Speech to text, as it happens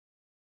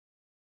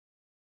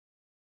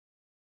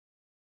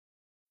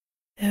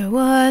There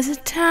was a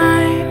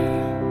time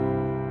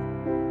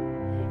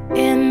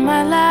in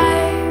my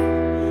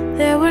life,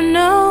 there were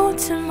no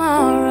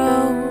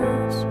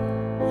tomorrows,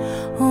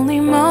 only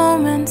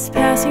moments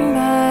passing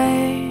by.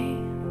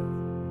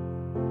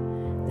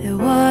 There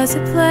was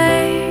a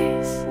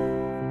place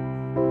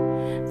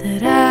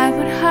that I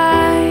would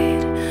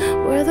hide,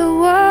 where the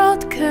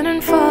world couldn't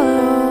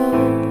follow,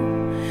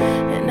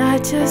 and I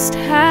just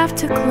have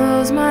to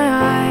close my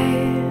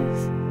eyes.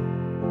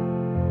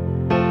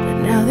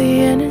 Now the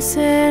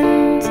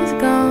innocence is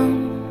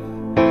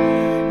gone,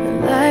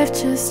 and life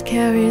just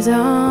carries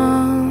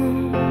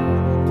on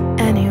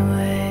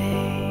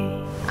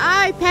anyway.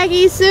 I,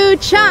 Peggy Sue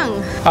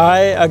Chung.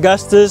 I,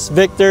 Augustus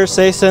Victor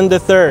Sayson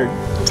III.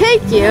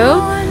 Take you,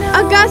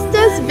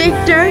 Augustus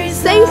Victor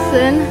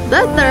Sayson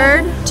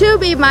III, to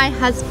be my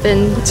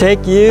husband.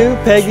 Take you,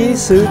 Peggy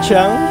Sue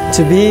Chung,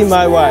 to be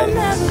my wife.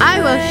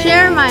 I will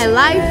share my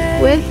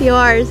life with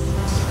yours.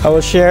 I will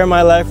share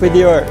my life with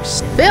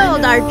yours.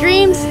 Build our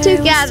dreams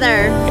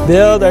together.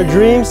 Build our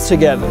dreams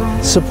together.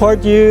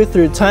 Support you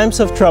through times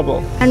of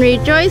trouble. And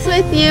rejoice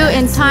with you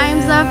in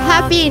times of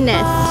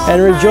happiness.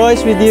 And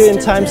rejoice with you in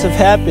times of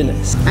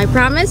happiness. I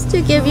promise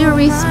to give you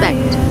respect,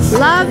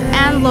 love,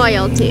 and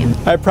loyalty.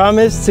 I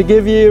promise to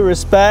give you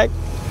respect,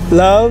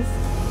 love,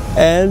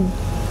 and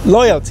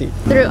loyalty.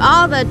 Through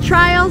all the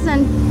trials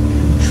and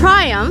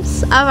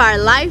triumphs of our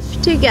life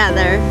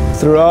together.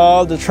 Through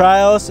all the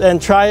trials and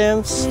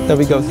triumphs that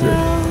we go through.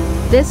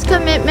 This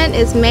commitment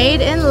is made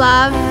in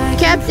love,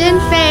 kept in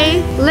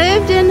faith,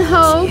 lived in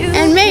hope,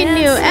 and made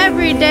new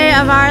every day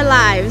of our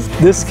lives.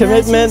 This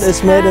commitment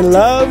is made in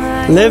love,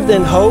 lived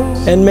in hope,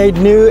 and made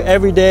new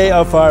every day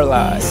of our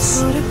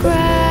lives.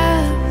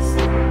 Photographs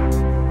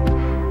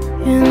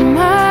in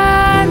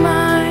my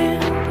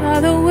mind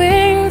are the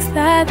wings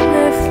that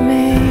lift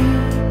me,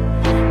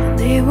 and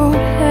they won't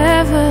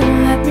ever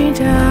let me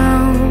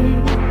down.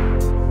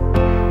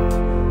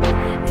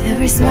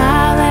 Every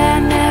smile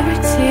and every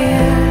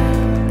tear,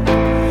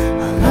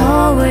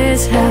 I'll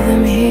always have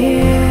them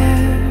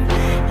here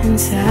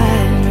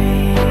inside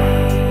me.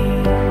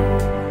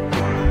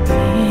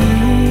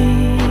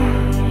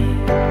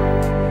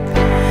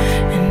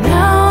 And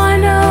now I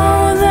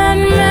know that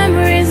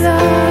memories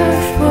are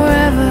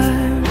forever.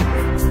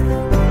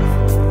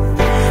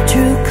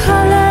 True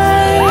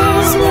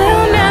colors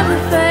will never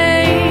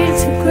fade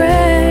to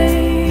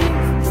gray,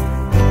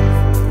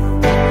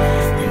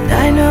 and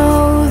I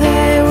know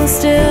they will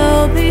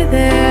still be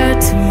there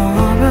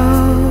tomorrow.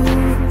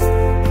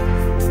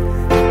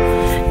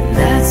 And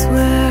that's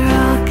where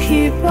I'll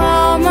keep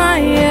all my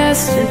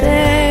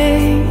yesterdays.